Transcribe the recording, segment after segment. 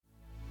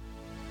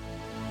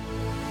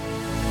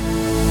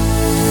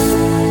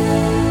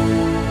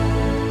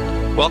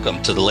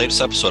Welcome to the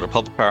latest episode of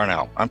Public Power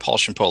Now. I'm Paul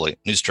Shimpoli,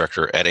 News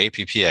Director at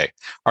APPA.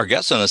 Our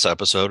guest on this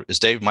episode is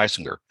Dave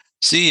Meisinger,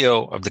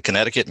 CEO of the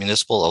Connecticut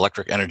Municipal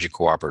Electric Energy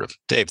Cooperative.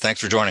 Dave,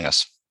 thanks for joining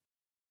us.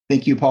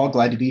 Thank you, Paul.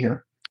 Glad to be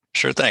here.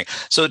 Sure thing.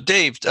 So,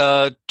 Dave,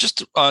 just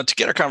to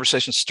get our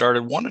conversation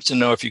started, wanted to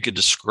know if you could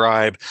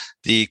describe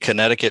the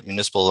Connecticut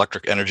Municipal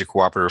Electric Energy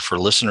Cooperative for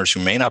listeners who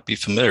may not be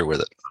familiar with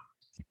it.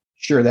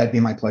 Sure, that'd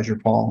be my pleasure,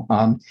 Paul.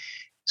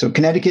 So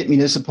Connecticut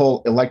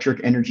Municipal Electric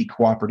Energy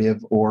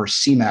Cooperative, or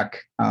CMEC,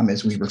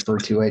 as we refer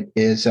to it,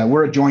 is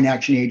we're a joint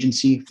action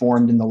agency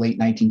formed in the late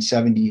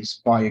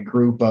 1970s by a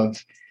group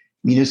of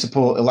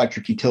municipal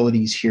electric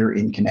utilities here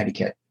in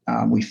Connecticut.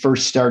 We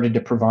first started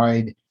to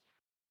provide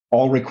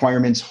all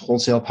requirements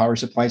wholesale power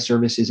supply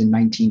services in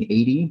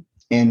 1980,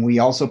 and we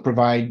also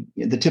provide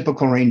the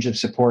typical range of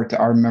support to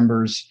our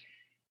members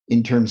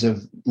in terms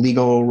of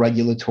legal,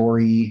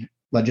 regulatory,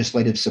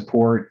 legislative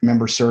support,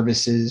 member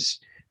services,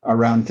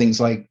 around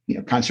things like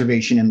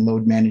conservation and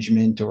load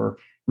management or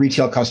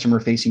retail customer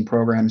facing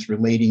programs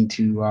relating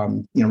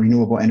to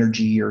renewable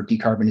energy or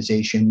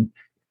decarbonization,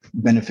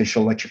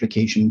 beneficial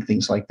electrification,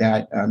 things like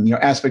that.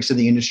 Aspects of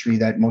the industry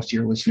that most of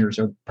your listeners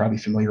are probably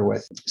familiar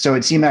with. So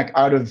at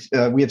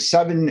CMEC, we have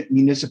 7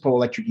 municipal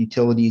electric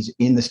utilities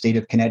in the state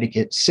of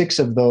Connecticut. 6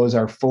 of those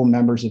are full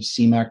members of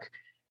CMEC,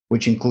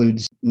 which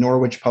includes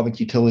Norwich Public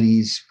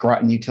Utilities,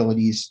 Groton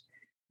Utilities,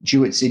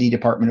 Jewett City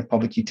Department of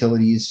Public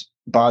Utilities,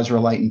 Basra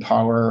Light and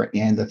Power,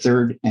 and the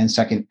 3rd and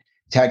 2nd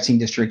taxing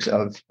districts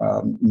of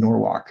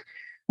Norwalk.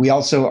 We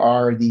also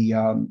are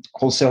the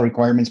wholesale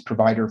requirements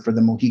provider for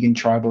the Mohegan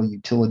Tribal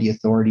Utility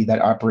Authority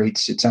that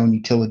operates its own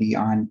utility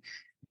on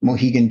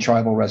Mohegan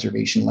Tribal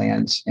Reservation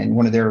lands. And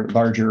one of their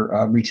larger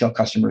retail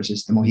customers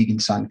is the Mohegan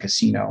Sun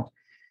Casino.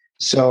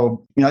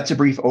 So that's a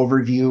brief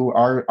overview.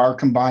 Our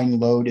combined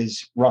load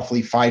is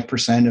roughly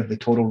 5% of the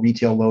total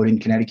retail load in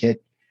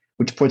Connecticut,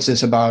 which puts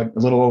us about a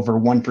little over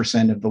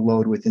 1% of the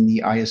load within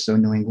the ISO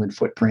New England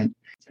footprint.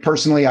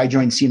 Personally, I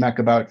joined CMEC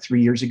about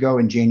 3 years ago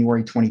in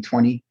January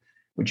 2020,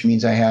 which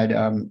means I had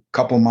a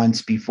couple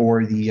months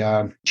before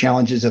the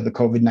challenges of the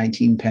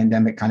COVID-19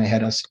 pandemic kind of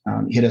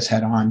hit us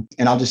head on.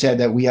 And I'll just add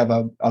that we have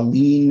a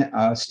lean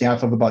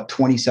staff of about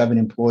 27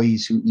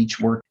 employees who each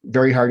work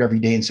very hard every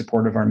day in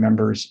support of our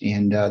members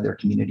and their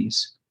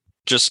communities.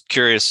 Just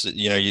curious,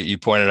 you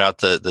pointed out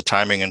the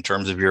timing in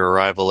terms of your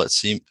arrival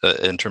at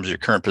in terms of your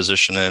current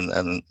position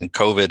and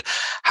COVID.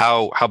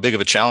 How big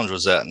of a challenge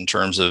was that in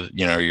terms of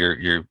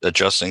you're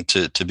adjusting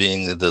to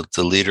being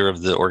the leader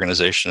of the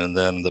organization and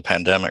then the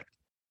pandemic?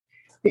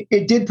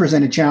 It did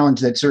present a challenge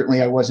that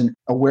certainly I wasn't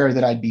aware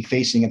that I'd be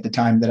facing at the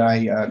time that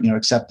I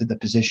accepted the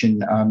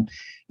position.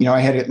 I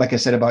had, like I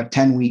said, about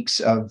 10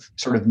 weeks of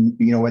sort of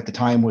at the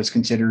time was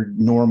considered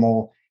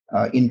normal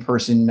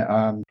in-person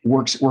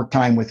work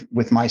time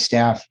with my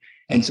staff.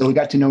 And so we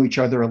got to know each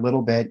other a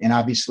little bit. And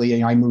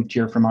obviously, I moved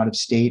here from out of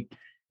state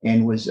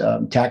and was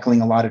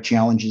tackling a lot of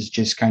challenges,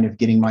 just kind of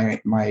getting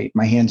my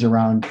hands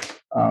around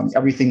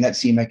everything that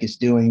CMEC is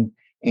doing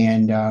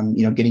and,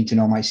 getting to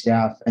know my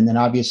staff. And then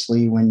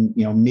obviously when,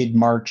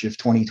 mid-March of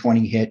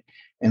 2020 hit,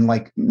 and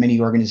like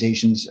many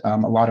organizations, a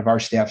lot of our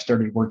staff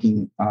started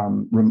working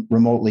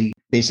remotely,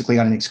 basically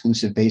on an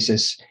exclusive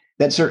basis.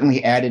 That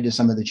certainly added to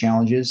some of the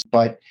challenges,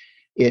 but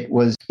it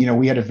was,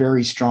 we had a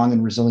very strong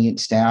and resilient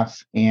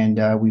staff, and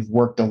we've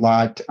worked a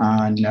lot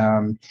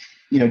on,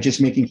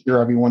 just making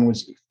sure everyone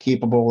was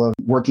capable of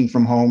working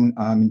from home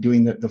and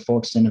doing the full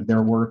extent of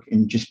their work,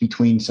 and just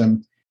between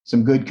some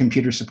good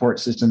computer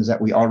support systems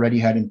that we already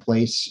had in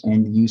place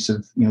and the use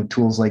of,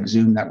 tools like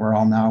Zoom that we're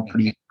all now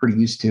pretty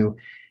used to.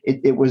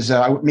 It was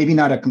maybe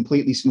not a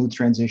completely smooth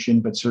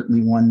transition, but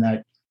certainly one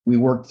that we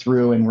worked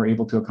through and were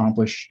able to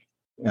accomplish,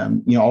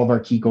 all of our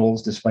key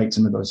goals despite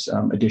some of those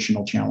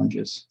additional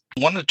challenges. I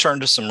want to turn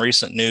to some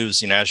recent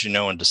news. As you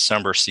know, in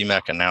December,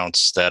 CMEC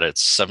announced that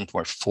its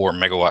 7.4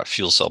 megawatt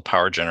fuel cell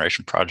power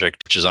generation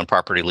project, which is on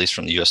property leased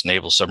from the U.S.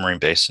 Naval submarine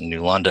base in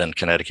New London,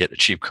 Connecticut,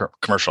 achieved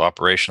commercial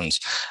operations.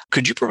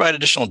 Could you provide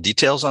additional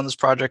details on this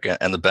project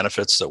and the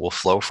benefits that will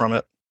flow from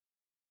it?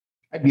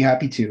 I'd be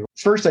happy to.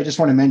 First, I just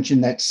want to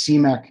mention that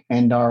CMEC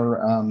and our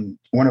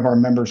one of our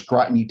members,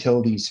 Groton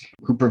Utilities,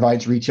 who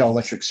provides retail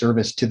electric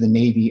service to the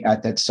Navy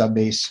at that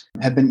subbase,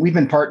 we've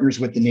been partners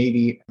with the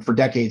Navy for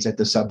decades at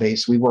the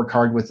subbase. We work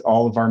hard with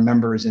all of our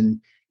members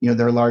and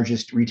their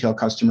largest retail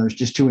customers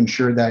just to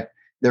ensure that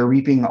they're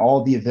reaping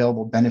all the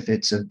available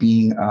benefits of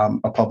being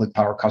a public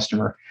power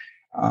customer.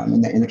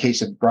 In the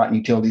case of Groton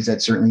Utilities,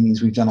 that certainly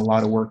means we've done a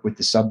lot of work with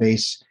the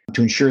subbase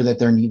to ensure that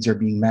their needs are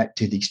being met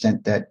to the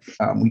extent that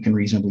we can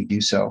reasonably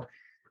do so.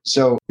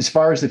 So as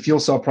far as the fuel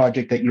cell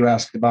project that you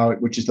asked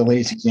about, which is the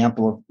latest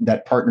example of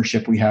that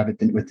partnership we have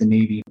with the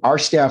Navy, our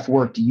staff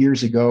worked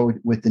years ago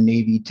with the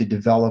Navy to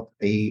develop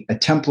a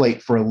template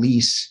for a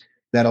lease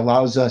that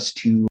allows us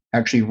to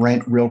actually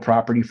rent real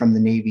property from the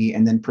Navy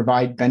and then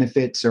provide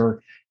benefits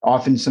or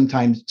often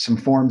sometimes some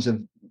forms of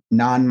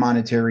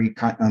non-monetary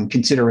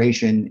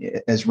consideration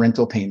as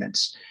rental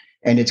payments.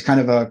 And it's kind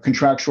of a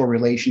contractual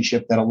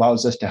relationship that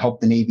allows us to help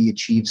the Navy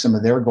achieve some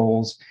of their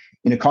goals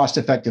in a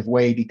cost-effective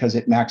way because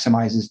it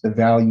maximizes the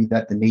value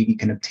that the Navy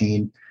can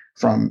obtain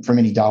from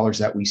any dollars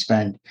that we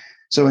spend.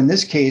 So in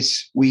this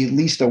case, we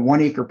leased a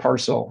 1-acre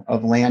parcel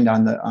of land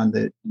on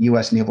the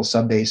U.S. Naval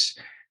Subbase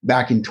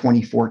back in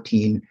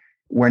 2014,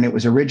 when it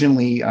was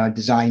originally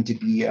designed to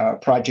be a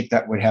project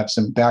that would have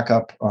some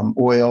backup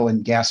oil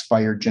and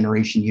gas-fired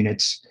generation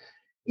units.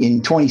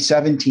 In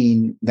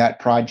 2017, that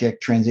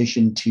project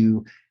transitioned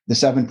to the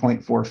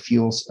 7.4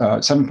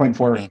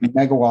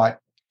 megawatt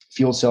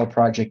fuel cell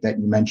project that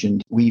you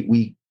mentioned.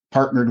 We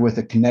partnered with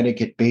a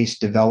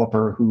Connecticut-based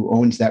developer who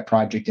owns that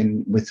project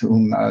and with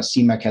whom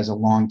CMEC has a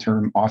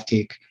long-term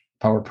offtake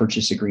power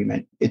purchase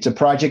agreement. It's a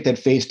project that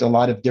faced a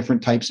lot of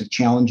different types of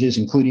challenges,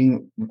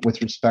 including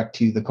with respect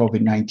to the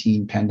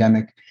COVID-19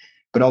 pandemic,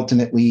 but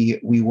ultimately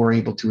we were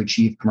able to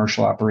achieve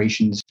commercial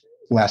operations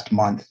last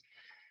month.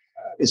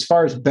 As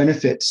far as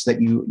benefits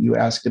that you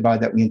asked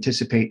about that we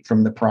anticipate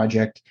from the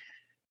project,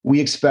 we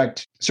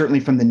expect, certainly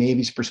from the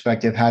Navy's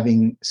perspective,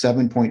 having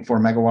 7.4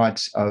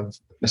 megawatts of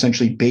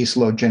essentially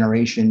baseload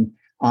generation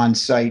on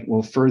site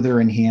will further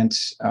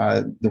enhance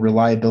the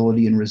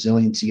reliability and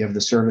resiliency of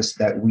the service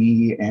that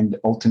we and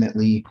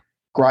ultimately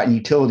Groton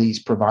Utilities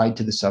provide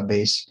to the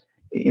subbase.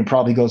 It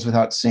probably goes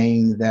without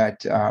saying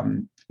that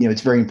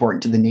it's very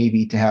important to the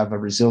Navy to have a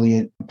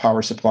resilient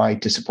power supply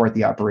to support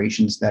the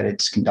operations that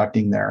it's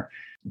conducting there.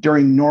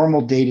 During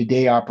normal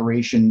day-to-day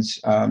operations,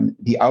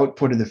 the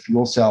output of the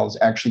fuel cells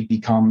actually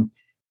become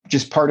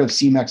just part of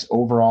CMEC's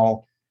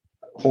overall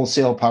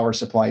wholesale power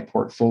supply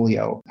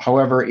portfolio.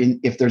 However,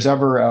 if there's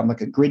ever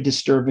like a grid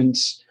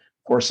disturbance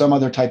or some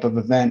other type of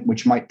event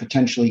which might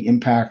potentially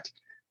impact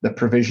the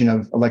provision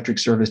of electric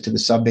service to the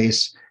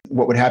subbase,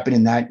 what would happen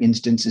in that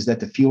instance is that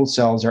the fuel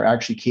cells are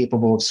actually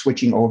capable of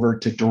switching over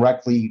to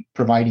directly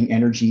providing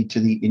energy to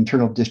the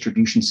internal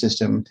distribution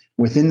system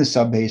within the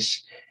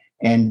subbase.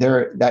 And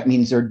that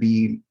means there'd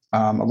be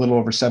a little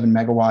over 7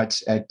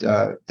 megawatts at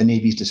the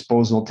Navy's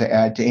disposal to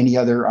add to any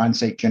other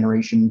on-site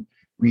generation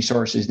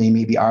resources they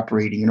may be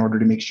operating in order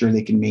to make sure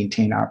they can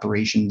maintain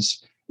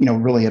operations,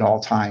 really at all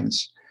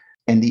times.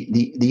 And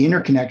the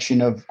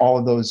interconnection of all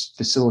of those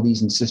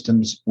facilities and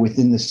systems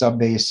within the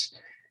subbase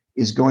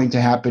is going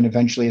to happen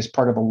eventually as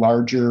part of a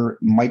larger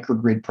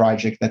microgrid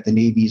project that the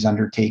Navy is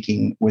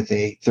undertaking with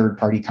a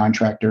third-party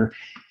contractor,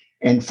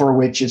 and for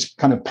which is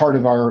kind of part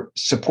of our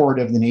support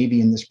of the Navy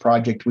in this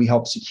project. We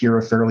helped secure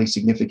a fairly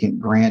significant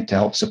grant to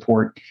help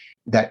support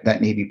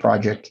that Navy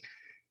project.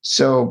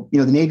 So,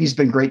 the Navy's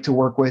been great to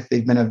work with.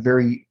 They've been a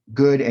very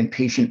good and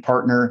patient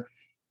partner,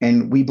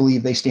 and we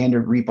believe they stand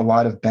to reap a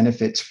lot of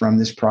benefits from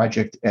this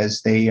project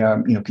as they,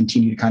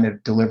 continue to kind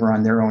of deliver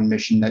on their own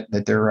mission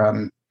that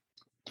they're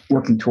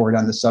working toward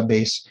on the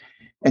subbase.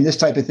 And this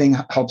type of thing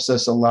helps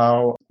us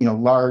allow,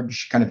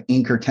 large kind of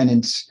anchor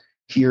tenants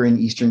here in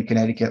Eastern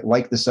Connecticut,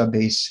 like the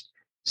subbase,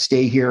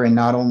 stay here and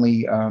not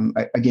only,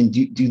 again,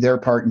 do their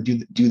part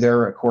and do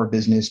their core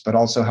business, but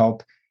also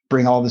help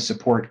bring all the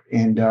support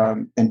and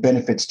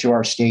benefits to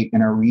our state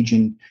and our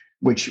region,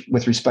 which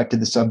with respect to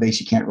the subbase,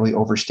 you can't really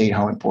overstate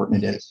how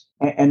important it is.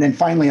 And then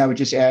finally, I would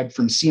just add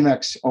from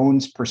CMEC's own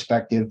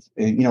perspective,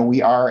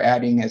 we are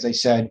adding, as I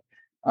said,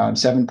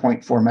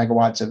 7.4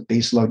 megawatts of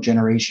baseload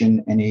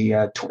generation and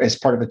as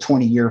part of a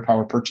 20-year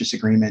power purchase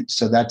agreement.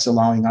 So that's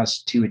allowing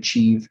us to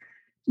achieve,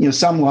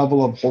 some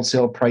level of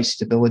wholesale price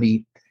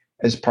stability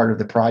as part of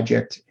the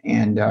project.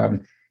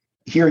 And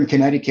here in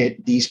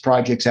Connecticut, these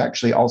projects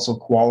actually also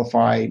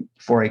qualify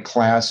for a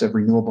class of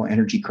renewable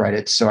energy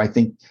credits. So I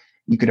think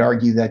you could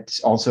argue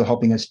that's also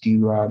helping us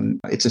do,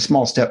 it's a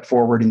small step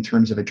forward in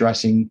terms of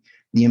addressing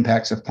the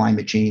impacts of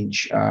climate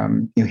change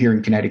here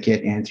in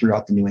Connecticut and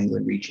throughout the New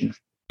England region.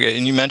 Okay,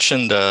 and you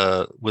mentioned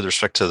with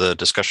respect to the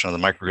discussion of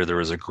the microgrid, there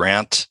was a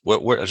grant. I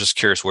was just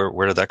curious,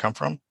 where did that come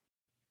from?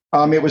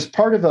 It was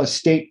part of a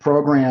state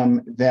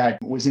program that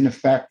was in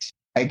effect,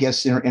 I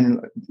guess, in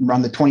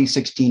around the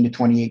 2016 to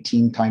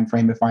 2018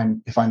 timeframe,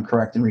 if I'm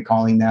correct in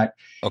recalling that.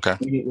 Okay.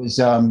 It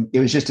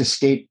was just a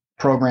state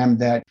program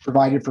that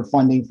provided for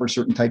funding for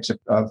certain types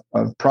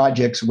of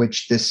projects,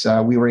 which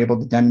we were able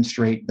to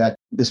demonstrate that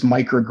this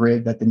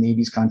microgrid that the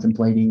Navy's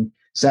contemplating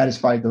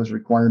satisfied those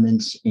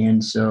requirements.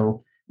 And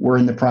so we're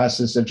in the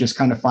process of just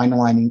kind of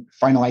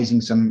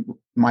finalizing some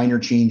minor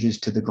changes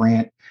to the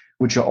grant,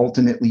 which will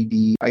ultimately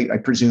be, I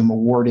presume,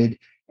 awarded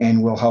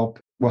and will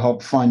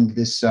help fund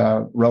this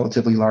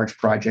relatively large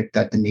project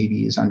that the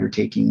Navy is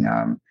undertaking,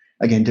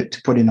 again,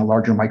 to put in a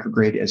larger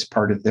microgrid as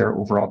part of their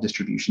overall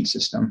distribution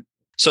system.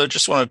 So I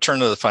just want to turn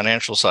to the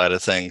financial side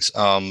of things.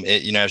 As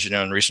you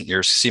know, in recent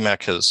years,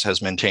 CMEC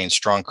has maintained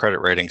strong credit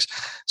ratings.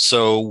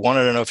 So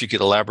wanted to know if you could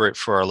elaborate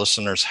for our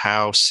listeners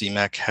how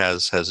CMEC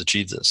has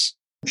achieved this.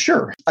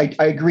 Sure. I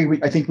agree.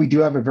 I think we do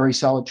have a very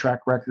solid track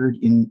record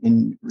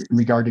in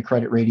regard to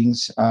credit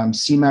ratings.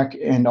 CMEC,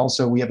 and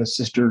also we have a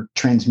sister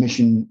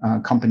transmission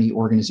company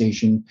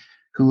organization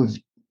who have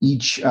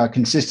each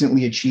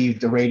consistently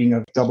achieved a rating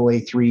of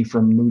AA3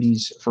 from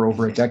Moody's for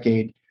over a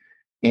decade.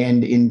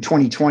 And in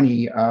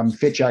 2020,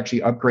 Fitch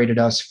actually upgraded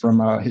us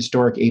from a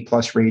historic A+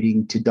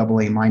 rating to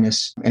AA-.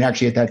 And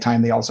actually at that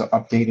time, they also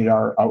updated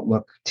our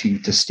outlook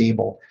to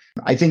stable.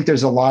 I think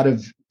there's a lot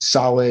of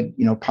solid,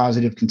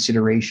 positive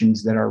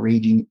considerations that our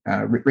rating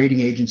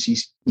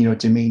agencies,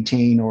 to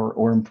maintain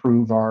or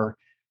improve our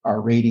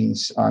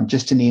ratings.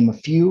 Just to name a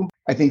few,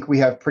 I think we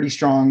have pretty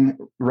strong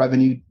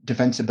revenue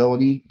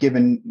defensibility,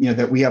 given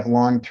that we have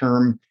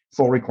long-term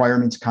full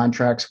requirements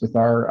contracts with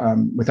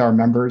our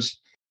members,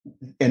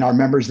 and our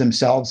members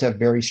themselves have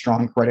very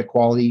strong credit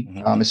quality,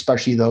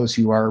 especially those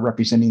who are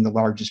representing the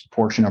largest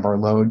portion of our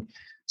load.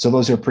 So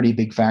those are pretty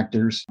big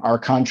factors. Our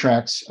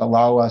contracts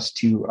allow us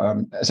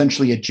to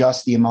essentially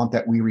adjust the amount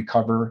that we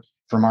recover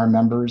from our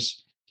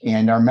members,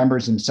 and our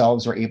members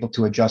themselves are able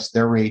to adjust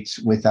their rates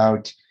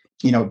without,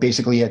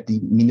 basically at the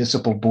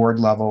municipal board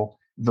level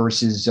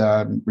versus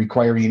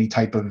requiring any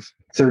type of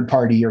third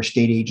party or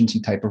state agency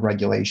type of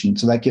regulation.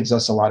 So that gives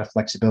us a lot of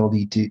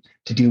flexibility to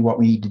do what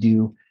we need to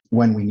do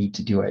when we need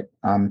to do it.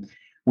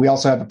 We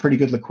also have a pretty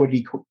good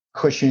liquidity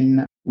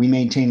cushion. We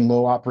maintain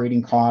low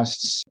operating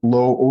costs,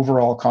 low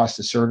overall cost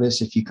of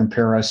service if you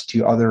compare us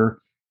to other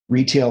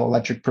retail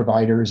electric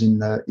providers in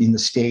the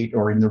state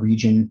or in the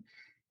region.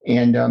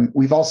 And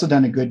we've also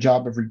done a good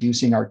job of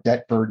reducing our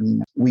debt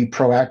burden. We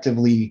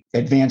proactively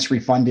advance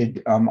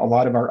refunded a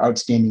lot of our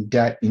outstanding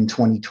debt in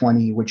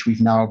 2020, which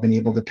we've now been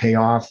able to pay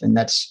off. And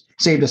that's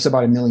saved us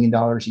about $1 million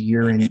a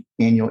year in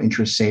annual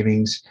interest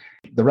savings.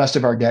 The rest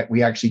of our debt,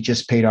 we actually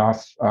just paid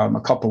off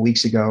a couple of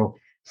weeks ago,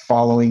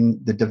 following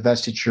the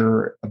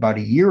divestiture about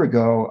a year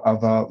ago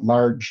of a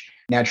large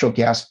natural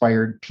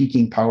gas-fired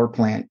peaking power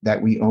plant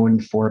that we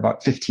owned for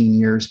about 15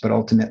 years, but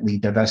ultimately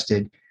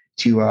divested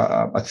to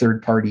a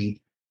third party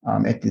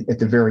at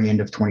the very end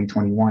of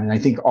 2021. And I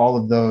think all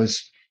of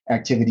those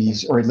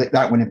activities, or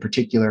that one in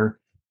particular,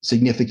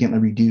 significantly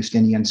reduced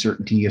any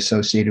uncertainty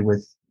associated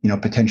with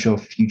potential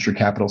future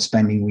capital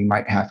spending we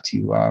might have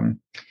to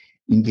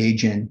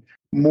engage in.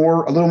 A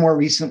little more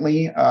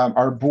recently,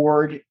 our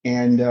board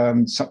and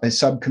a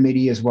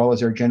subcommittee, as well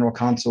as our general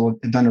counsel,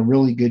 have done a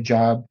really good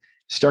job,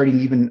 starting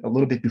even a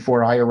little bit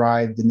before I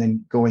arrived and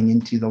then going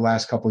into the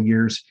last couple of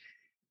years,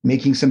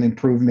 making some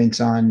improvements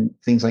on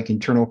things like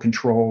internal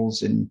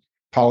controls and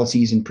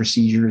policies and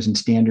procedures and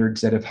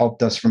standards that have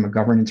helped us from a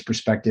governance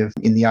perspective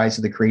in the eyes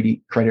of the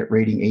credit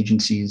rating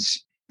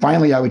agencies.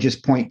 Finally, I would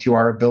just point to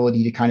our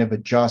ability to kind of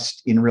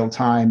adjust in real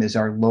time as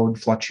our load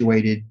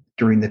fluctuated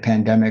during the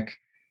pandemic,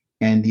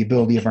 and the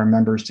ability of our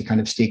members to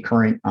kind of stay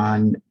current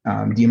on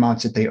the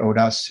amounts that they owed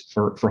us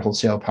for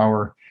wholesale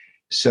power.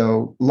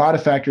 So a lot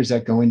of factors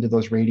that go into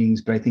those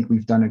ratings, but I think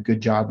we've done a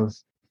good job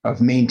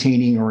of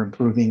maintaining or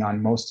improving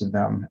on most of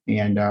them.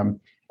 And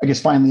I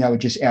guess finally, I would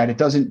just add, it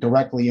doesn't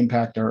directly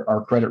impact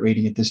our credit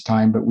rating at this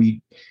time, but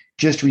we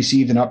just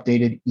received an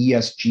updated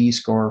ESG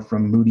score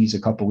from Moody's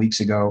a couple of weeks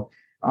ago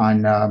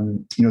on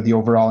the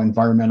overall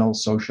environmental,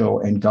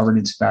 social, and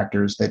governance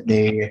factors that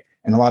they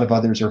and a lot of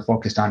others are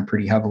focused on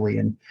pretty heavily.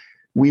 And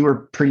we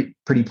were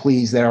pretty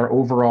pleased that our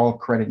overall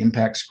credit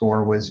impact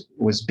score was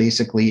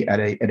basically at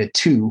a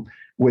 2,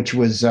 which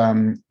was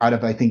out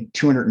of, I think,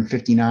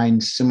 259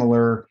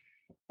 similar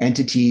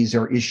entities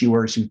or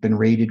issuers who've been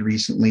rated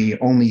recently.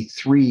 Only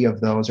 3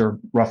 of those, or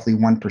roughly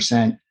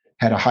 1%,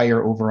 had a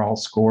higher overall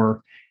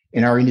score.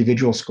 And our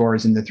individual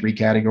scores in the 3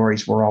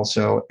 categories were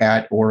also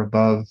at or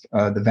above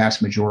the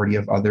vast majority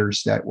of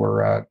others that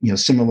were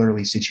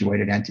similarly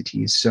situated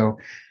entities. So,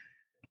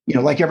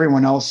 like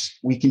everyone else,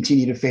 we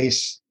continue to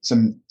face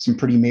some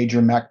pretty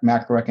major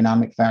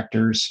macroeconomic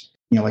factors,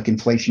 like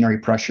inflationary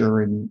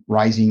pressure and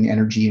rising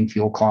energy and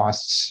fuel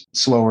costs,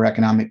 slower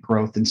economic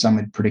growth than some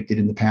had predicted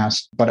in the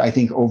past. But I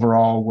think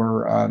overall,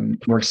 we're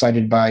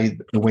excited by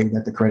the way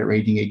that the credit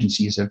rating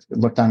agencies have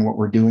looked on what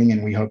we're doing,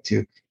 and we hope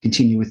to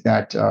continue with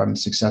that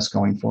success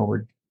going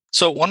forward.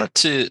 So I wanted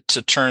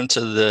to turn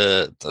to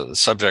the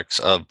subjects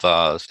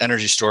of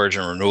energy storage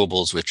and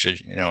renewables, which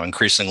is,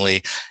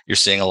 increasingly you're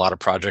seeing a lot of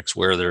projects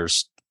where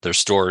there's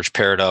storage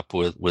paired up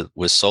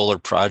with solar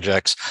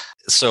projects.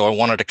 So I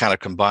wanted to kind of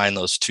combine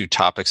those 2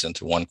 topics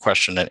into one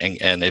question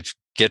and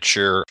get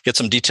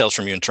some details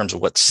from you in terms of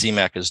what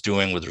CMEEC is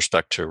doing with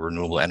respect to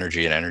renewable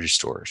energy and energy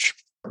storage.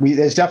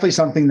 There's definitely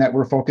something that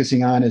we're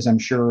focusing on, as I'm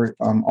sure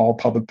all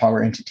public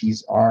power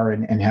entities are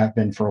and have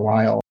been for a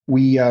while.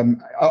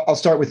 I'll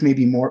start with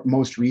maybe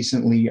most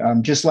recently.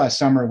 Just last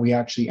summer, we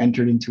actually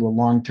entered into a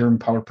long-term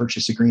power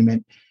purchase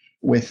agreement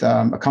with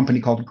a company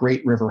called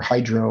Great River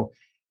Hydro,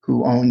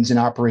 who owns and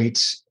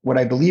operates what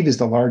I believe is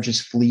the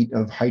largest fleet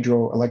of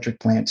hydroelectric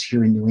plants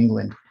here in New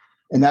England.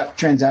 And that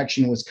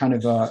transaction was kind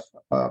of a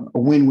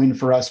win-win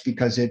for us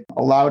because it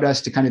allowed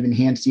us to kind of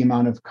enhance the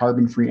amount of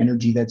carbon-free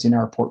energy that's in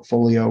our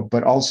portfolio,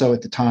 but also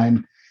at the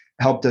time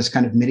helped us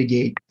kind of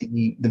mitigate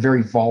the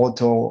very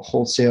volatile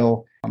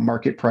wholesale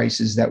market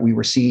prices that we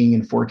were seeing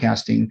and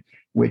forecasting,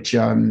 which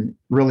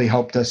really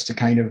helped us to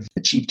kind of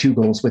achieve 2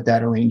 goals with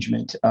that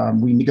arrangement.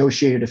 We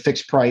negotiated a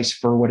fixed price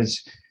for what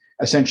is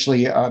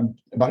essentially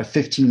about a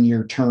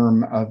 15-year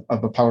term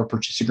of a power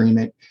purchase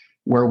agreement,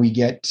 where we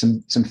get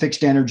some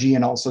fixed energy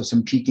and also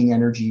some peaking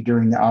energy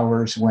during the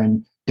hours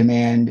when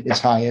demand is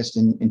highest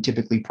and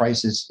typically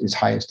price is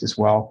highest as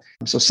well.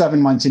 So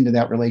 7 months into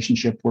that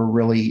relationship, we're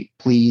really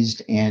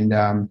pleased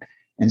and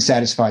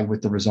satisfied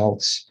with the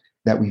results.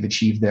 that we've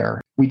achieved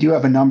there. We do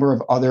have a number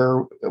of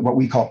other what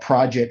we call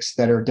projects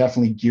that are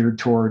definitely geared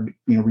toward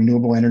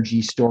renewable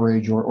energy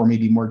storage or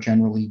maybe more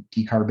generally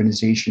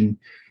decarbonization.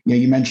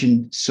 You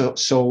mentioned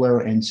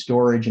solar and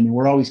storage. I mean,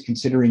 we're always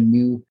considering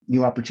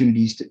new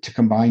opportunities to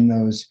combine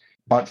those.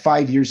 About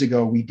 5 years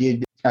ago, we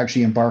did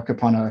actually embark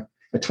upon a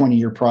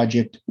 20-year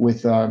project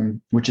with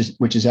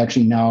which is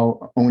actually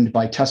now owned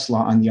by Tesla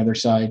on the other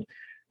side,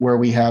 where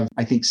we have,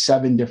 I think,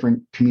 7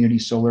 different community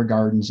solar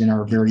gardens in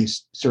our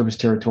various service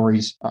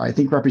territories, I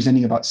think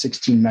representing about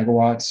 16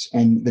 megawatts.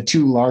 And the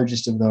 2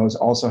 largest of those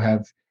also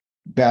have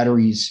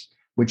batteries,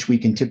 which we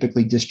can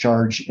typically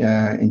discharge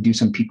and do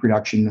some peak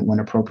reduction when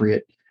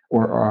appropriate,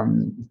 or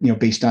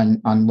based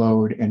on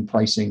load and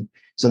pricing.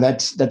 So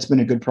that's been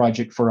a good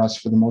project for us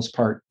for the most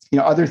part.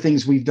 Other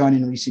things we've done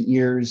in recent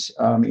years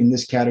in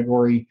this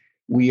category,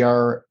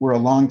 we're a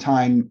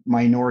longtime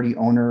minority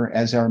owner,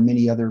 as are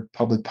many other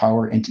public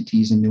power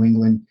entities in New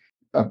England,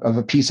 of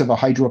a piece of a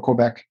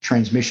Hydro-Quebec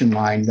transmission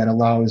line that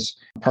allows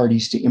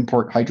parties to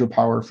import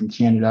hydropower from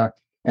Canada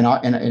and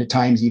at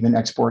times even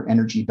export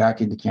energy back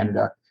into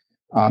Canada.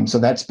 So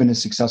that's been a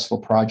successful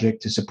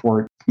project to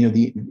support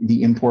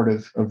the import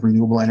of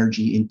renewable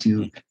energy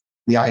into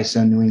the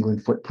ISO New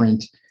England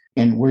footprint.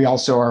 And we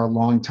also are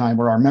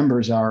our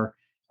members are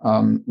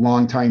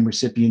longtime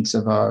recipients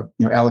of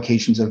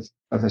allocations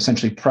of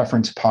essentially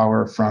preference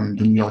power from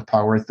the New York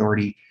Power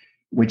Authority,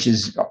 which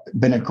has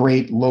been a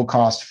great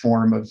low-cost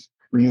form of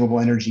renewable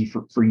energy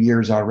for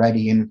years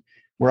already. And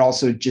we're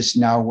also just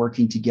now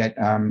working to get,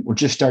 we're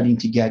just starting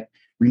to get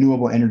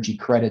renewable energy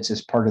credits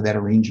as part of that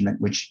arrangement,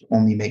 which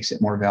only makes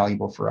it more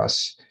valuable for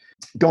us.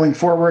 Going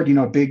forward,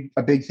 a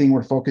big thing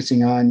we're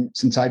focusing on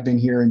since I've been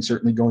here, and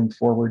certainly going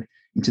forward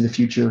into the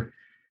future,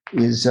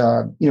 is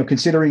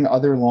considering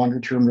other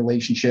longer-term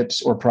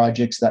relationships or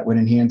projects that would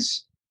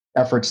enhance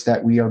efforts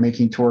that we are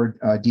making toward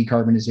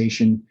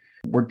decarbonization.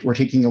 We're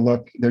taking a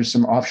look. There's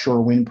some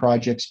offshore wind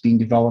projects being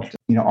developed,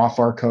 off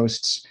our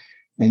coasts,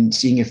 and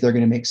seeing if they're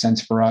going to make sense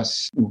for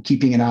us. We're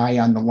keeping an eye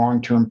on the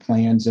long-term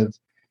plans of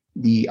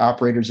the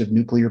operators of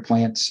nuclear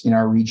plants in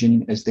our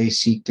region as they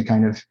seek to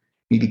kind of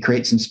maybe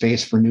create some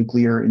space for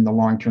nuclear in the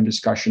long-term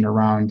discussion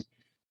around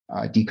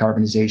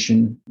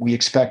decarbonization. We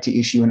expect to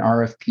issue an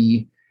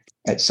RFP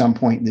at some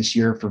point this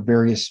year for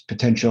various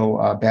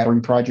potential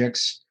battery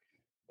projects.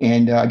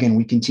 And again,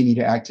 we continue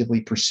to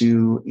actively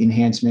pursue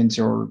enhancements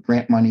or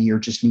grant money or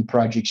just new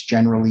projects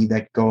generally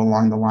that go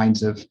along the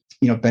lines of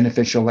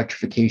beneficial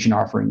electrification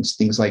offerings,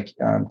 things like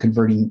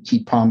converting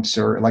heat pumps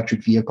or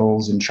electric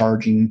vehicles and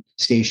charging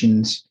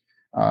stations,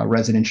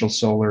 residential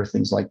solar,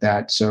 things like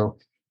that. So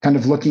kind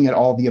of looking at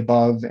all the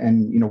above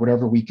and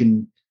whatever we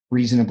can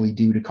reasonably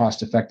do to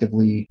cost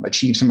effectively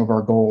achieve some of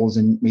our goals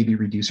and maybe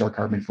reduce our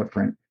carbon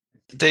footprint.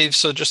 Dave,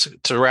 so just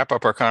to wrap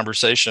up our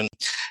conversation,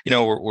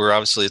 we're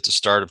obviously at the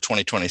start of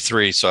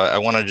 2023. So I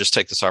want to just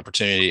take this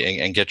opportunity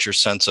and get your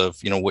sense of,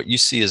 what you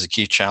see as the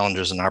key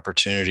challenges and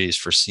opportunities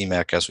for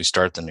CMEC as we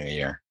start the new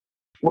year.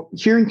 Well,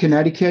 here in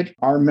Connecticut,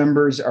 our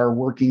members are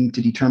working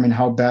to determine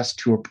how best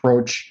to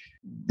approach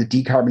the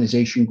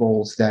decarbonization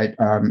goals that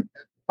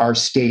our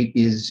state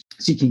is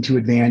seeking to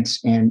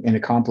advance and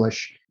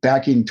accomplish.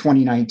 Back in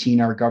 2019,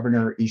 our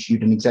governor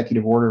issued an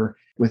executive order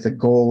with a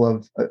goal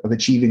of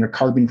achieving a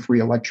carbon-free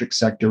electric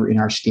sector in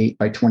our state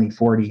by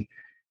 2040.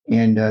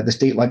 And the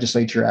state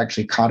legislature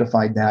actually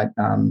codified that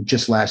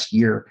just last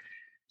year.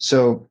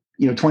 So,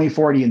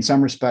 2040 in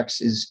some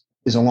respects is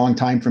a long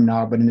time from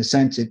now, but in a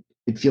sense, it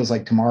feels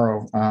like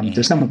tomorrow.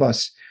 To some of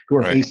us who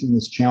are facing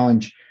this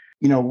challenge,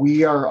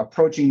 we are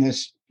approaching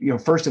this,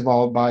 first of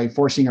all, by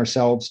forcing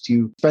ourselves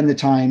to spend the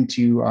time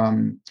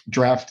to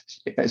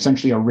draft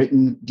essentially a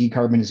written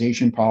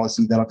decarbonization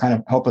policy that'll kind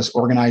of help us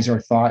organize our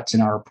thoughts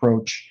and our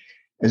approach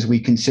as we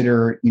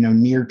consider,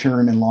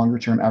 near-term and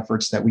longer-term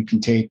efforts that we can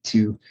take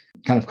to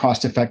kind of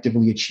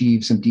cost-effectively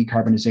achieve some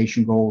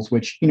decarbonization goals,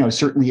 which, is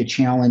certainly a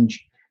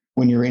challenge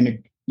when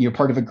you're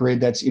part of a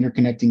grid that's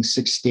interconnecting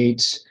 6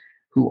 states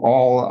who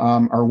all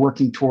are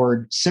working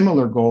toward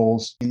similar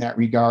goals in that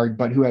regard,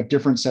 but who have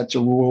different sets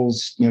of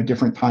rules,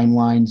 different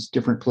timelines,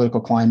 different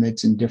political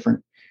climates, and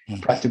different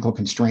practical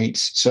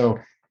constraints. So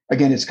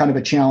again, it's kind of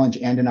a challenge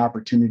and an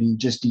opportunity,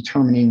 just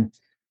determining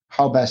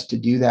how best to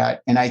do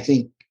that. And I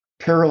think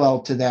parallel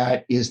to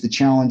that is the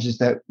challenges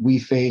that we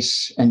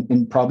face,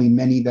 and probably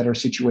many that are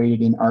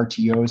situated in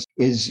RTOs,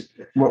 is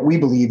what we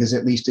believe is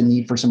at least a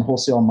need for some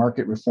wholesale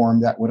market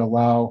reform that would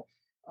allow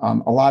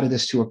a lot of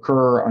this to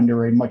occur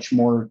under a much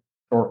more,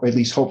 or at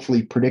least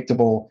hopefully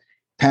predictable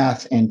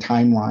path and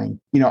timeline.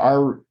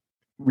 Our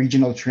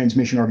regional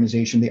transmission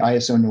organization, the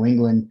ISO New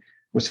England,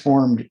 was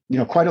formed,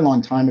 quite a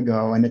long time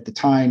ago. And at the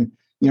time,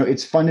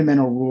 its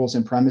fundamental rules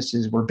and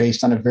premises were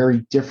based on a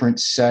very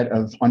different set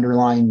of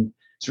underlying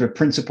sort of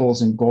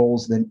principles and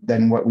goals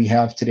than what we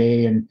have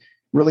today, and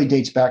really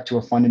dates back to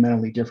a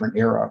fundamentally different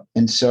era.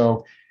 And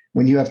so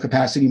when you have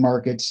capacity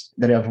markets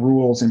that have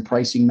rules and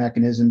pricing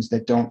mechanisms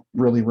that don't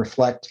really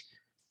reflect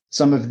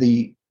some of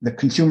the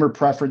consumer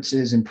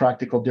preferences and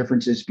practical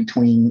differences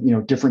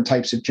between, different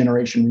types of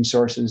generation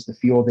resources, the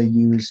fuel they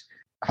use,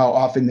 how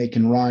often they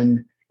can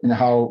run, and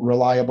how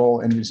reliable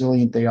and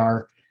resilient they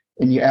are,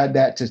 and you add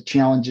that to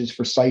challenges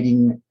for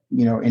siting,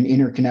 and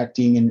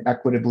interconnecting and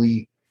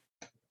equitably,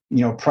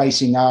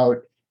 pricing out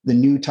the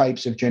new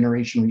types of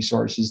generation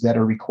resources that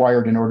are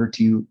required in order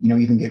to,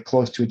 even get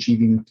close to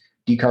achieving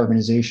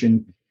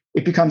decarbonization,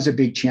 it becomes a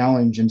big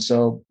challenge. And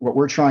so what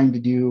we're trying to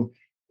do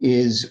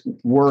is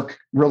work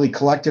really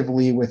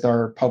collectively with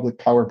our public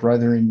power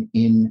brethren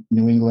in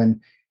New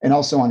England, and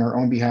also on our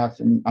own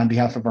behalf and on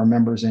behalf of our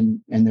members and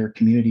their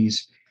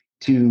communities,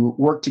 to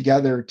work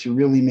together to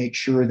really make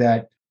sure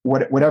that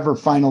whatever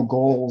final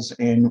goals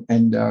and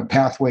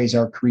pathways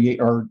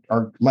are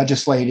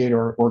legislated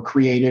or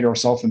created or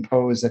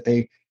self-imposed, that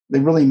they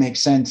really make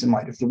sense in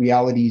light of the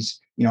realities,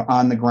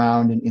 on the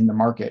ground and in the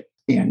market.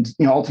 And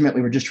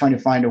ultimately, we're just trying to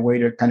find a way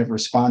to kind of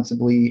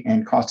responsibly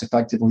and cost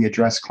effectively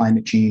address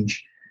climate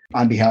change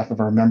on behalf of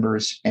our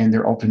members and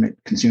their ultimate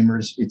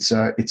consumers. It's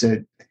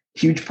a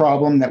huge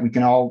problem that we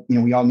can all,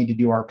 we all need to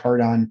do our part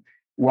on,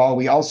 while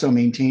we also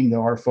maintain,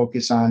 though, our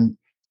focus on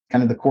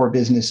kind of the core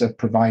business of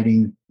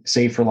providing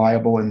safe,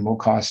 reliable, and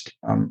low-cost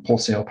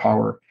wholesale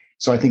power.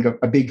 So I think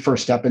a big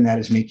first step in that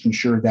is making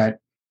sure that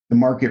the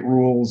market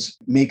rules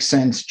make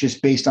sense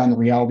just based on the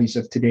realities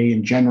of today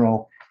in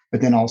general, but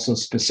then also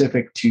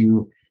specific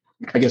to,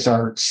 I guess,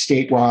 our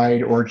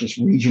statewide or just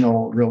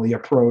regional really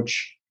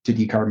approach to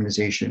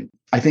decarbonization.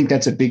 I think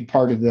that's a big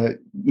part of the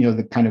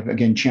kind of,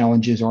 again,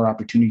 challenges or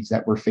opportunities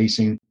that we're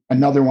facing.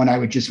 Another one I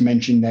would just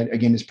mention that,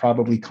 again, is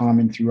probably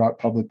common throughout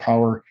public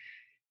power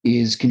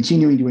is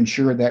continuing to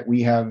ensure that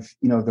we have,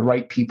 the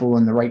right people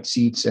in the right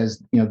seats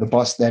as, the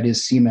bus that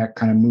is CMEC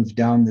kind of moves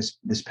down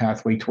this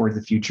pathway toward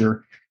the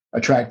future.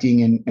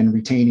 Attracting and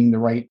retaining the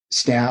right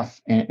staff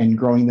and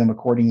growing them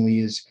accordingly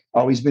has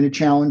always been a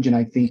challenge. And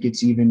I think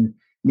it's even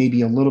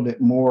maybe a little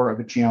bit more of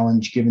a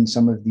challenge given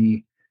some of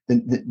the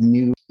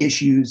new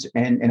issues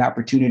and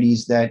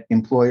opportunities that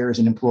employers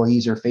and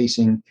employees are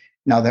facing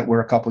now that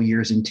we're a couple of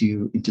years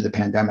into the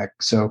pandemic.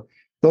 So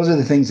those are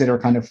the things that are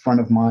kind of front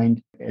of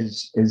mind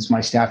as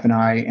my staff and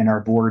I and our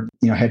board,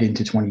 head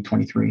into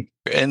 2023.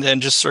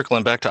 And just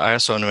circling back to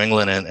ISO New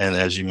England, and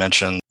as you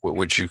mentioned,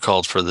 which you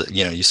called for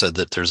you said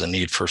that there's a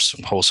need for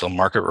some wholesale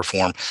market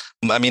reform.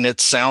 I mean, it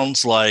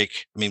sounds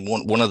like,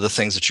 one of the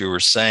things that you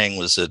were saying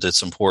was that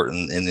it's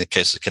important in the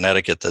case of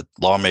Connecticut that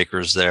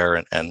lawmakers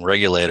there and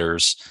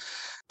regulators,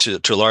 to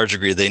a large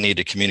degree, they need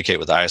to communicate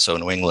with ISO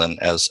New England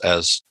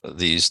as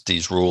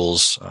these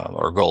rules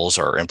or goals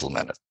are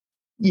implemented.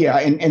 Yeah,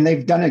 and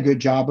they've done a good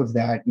job of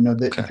that.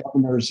 The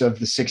governors of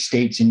the 6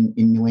 states in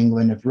New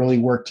England have really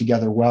worked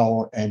together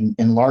well, and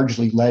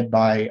largely led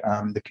by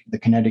the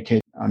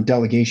Connecticut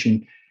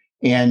delegation,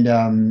 and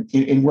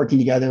in working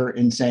together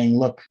and saying,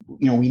 look,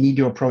 we need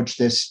to approach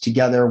this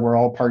together. We're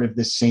all part of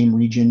this same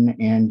region,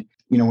 and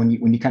when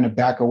you kind of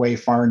back away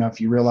far enough,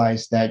 you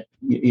realize that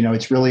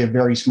it's really a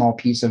very small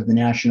piece of the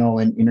national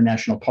and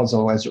international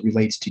puzzle as it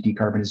relates to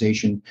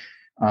decarbonization.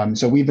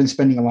 So we've been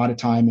spending a lot of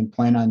time and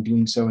plan on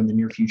doing so in the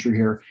near future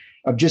here,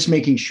 of just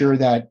making sure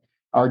that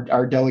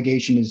our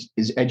delegation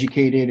is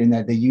educated and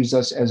that they use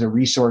us as a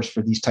resource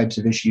for these types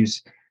of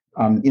issues.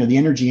 The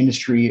energy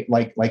industry,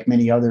 like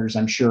many others,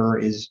 I'm sure,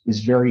 is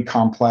very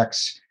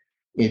complex.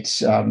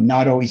 It's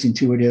not always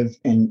intuitive,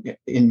 and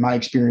in my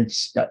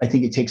experience, I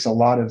think it takes a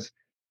lot of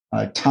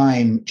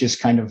time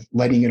just kind of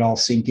letting it all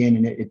sink in.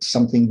 And it's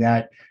something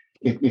that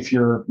if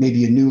you're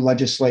maybe a new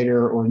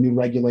legislator or a new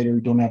regulator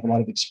who don't have a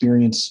lot of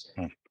experience,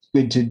 it's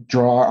good to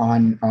draw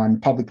on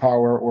public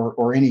power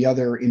or any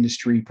other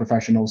industry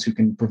professionals who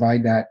can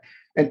provide that,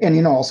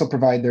 and also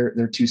provide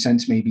their 2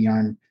 cents maybe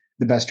on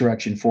the best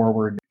direction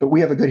forward. But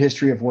we have a good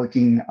history of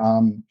working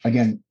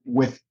again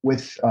with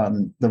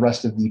the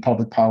rest of the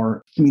public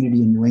power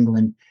community in New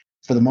England,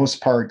 for the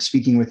most part,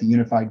 speaking with a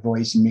unified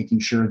voice and making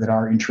sure that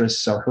our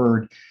interests are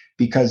heard,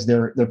 because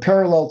they're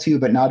parallel to,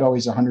 but not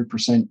always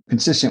 100%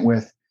 consistent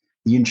with,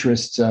 the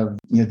interests of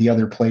the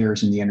other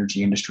players in the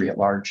energy industry at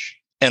large.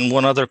 And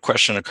one other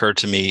question occurred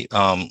to me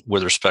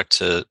with respect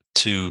to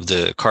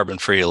the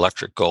carbon-free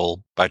electric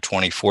goal by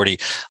 2040.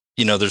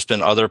 There's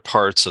been other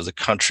parts of the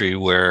country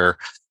where,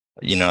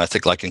 I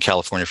think like in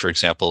California, for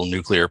example,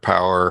 nuclear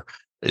power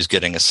is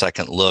getting a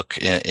second look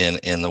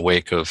in the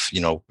wake of,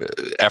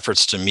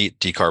 efforts to meet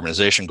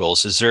decarbonization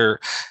goals. Is there,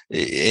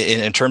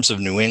 in terms of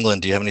New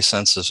England, do you have any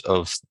sense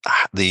of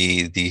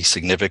the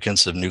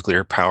significance of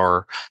nuclear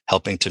power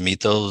helping to meet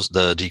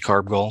the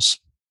decarb goals?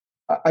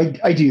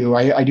 I do.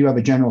 I do have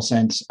a general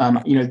sense.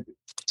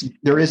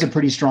 There is a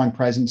pretty strong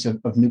presence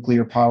of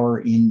nuclear power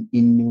in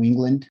New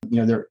England.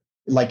 There,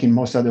 like in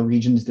most other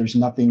regions, there's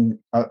nothing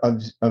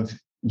of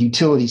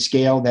utility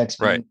scale that's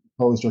been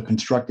proposed or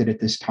constructed at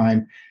this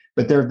time.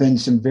 But there have been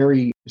some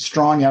very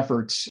strong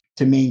efforts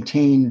to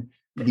maintain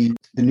the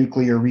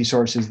nuclear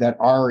resources that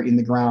are in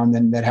the ground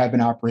and that have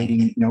been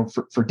operating,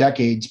 for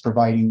decades,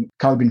 providing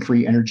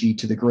carbon-free energy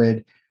to the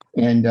grid.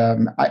 And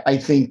I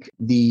think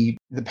the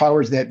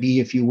powers that be,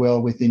 if you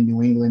will, within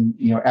New England,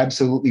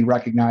 absolutely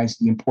recognize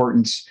the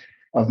importance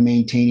of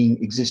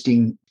maintaining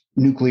existing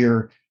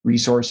nuclear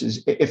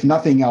resources, if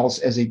nothing else,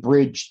 as a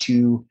bridge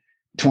to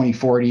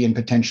 2040 and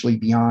potentially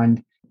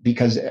beyond.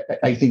 because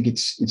I think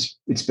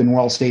it's been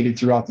well stated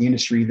throughout the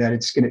industry that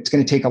it's going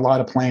to take a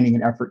lot of planning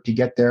and effort to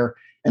get there,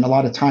 and a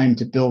lot of time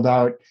to build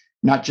out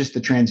not just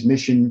the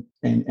transmission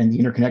and the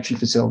interconnection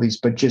facilities,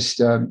 but just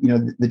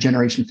the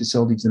generation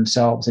facilities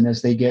themselves. And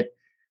as they get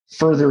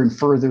further and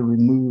further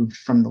removed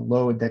from the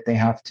load that they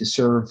have to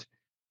serve,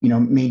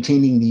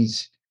 maintaining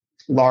these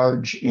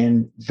large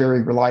and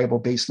very reliable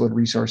baseload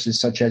resources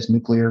such as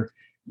nuclear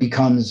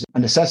becomes a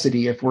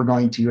necessity if we're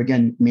going to,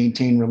 again,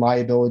 maintain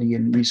reliability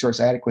and resource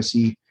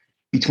adequacy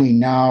between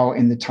now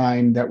and the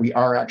time that we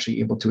are actually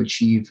able to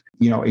achieve,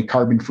 a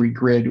carbon-free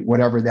grid,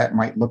 whatever that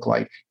might look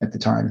like at the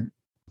time.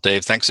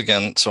 Dave, thanks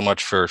again so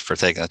much for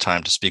taking the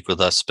time to speak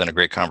with us. It's been a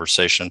great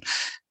conversation,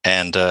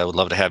 and I would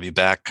love to have you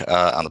back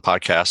on the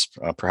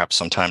podcast perhaps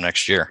sometime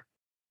next year.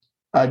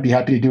 I'd be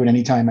happy to do it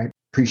anytime. I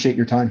appreciate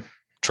your time.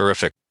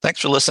 Terrific. Thanks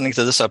for listening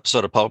to this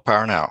episode of Public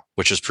Power Now,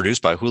 which is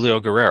produced by Julio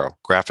Guerrero,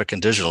 graphic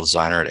and digital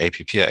designer at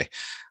APPA.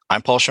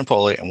 I'm Paul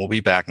Ciampoli, and we'll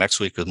be back next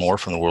week with more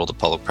from the world of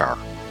public power.